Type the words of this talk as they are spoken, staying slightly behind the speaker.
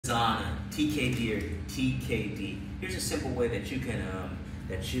sauna, TKD or TKD. Here's a simple way that you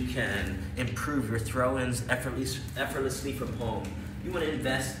can improve your throw-ins effortlessly from home. You want to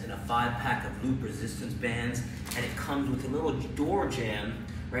invest in a 5-pack of loop resistance bands, and it comes with a little door jamb,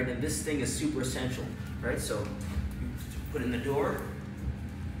 right? And this thing is super essential, right? So you put in the door.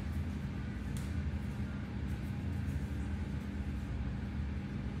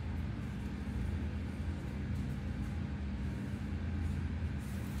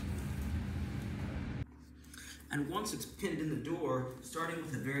 And once it's pinned in the door, starting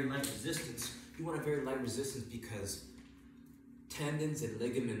with a very light resistance, you want a very light resistance because tendons and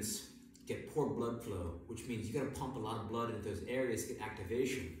ligaments get poor blood flow, which means you gotta pump a lot of blood into those areas to get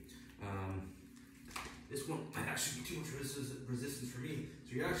activation. This one might actually be too much resistance for me.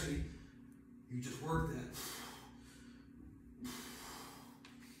 So you just work that.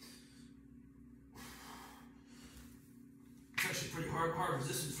 It's actually pretty hard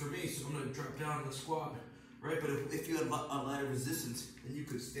resistance for me, so I'm gonna drop down in the squat. Right, but if you have a lighter resistance, then you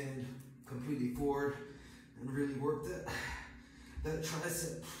could stand completely forward and really work that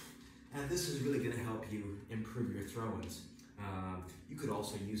tricep. And this is really going to help you improve your throw-ins. You could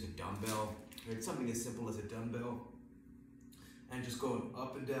also use a dumbbell, right? Something as simple as a dumbbell, and just going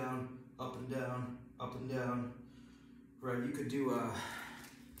up and down, up and down, up and down. Right? You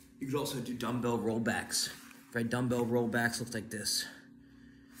could also do dumbbell rollbacks. Right? Dumbbell rollbacks looks like this.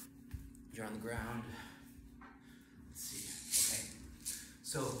 You're on the ground.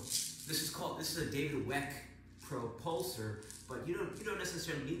 So this is a David Weck propulsor, but you don't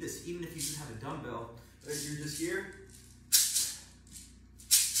necessarily need this even if you just have a dumbbell. Right, you're just here.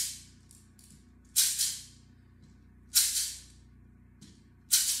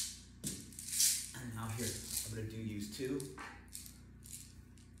 And now here, I'm gonna use 2.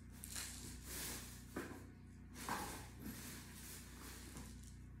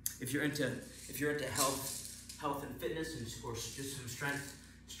 If you're into health and fitness, or just some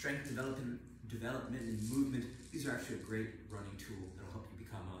strength development and movement, these are actually a great running tool that'll help you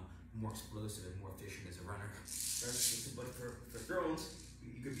become more explosive and more efficient as a runner. But for throw-ins,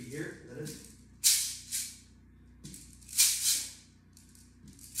 you could be here, that is.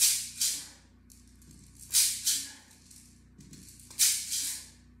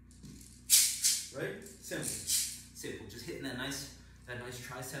 Right? Simple. Just hitting that nice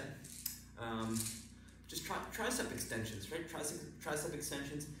tricep. Just tricep extensions, right? Tricep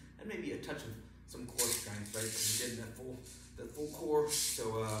extensions, and maybe a touch of some core strength, right? Because you're getting that full core.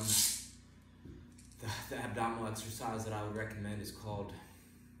 So the abdominal exercise that I would recommend is called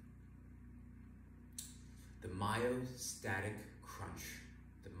the myostatic crunch.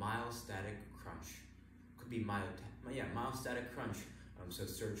 The myostatic crunch could be myostatic crunch. So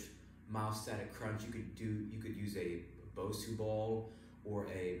search myostatic crunch. You could use a Bosu ball or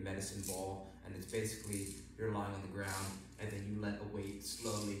a medicine ball. And it's basically, you're lying on the ground, and then you let a weight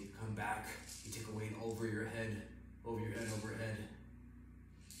slowly come back. You take a weight over your head, overhead.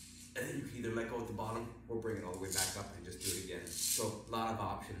 And then you can either let go at the bottom or bring it all the way back up and just do it again. So a lot of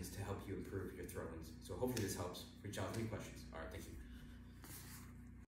options to help you improve your throw-ins. So hopefully this helps. Reach out with any questions. All right, thank you.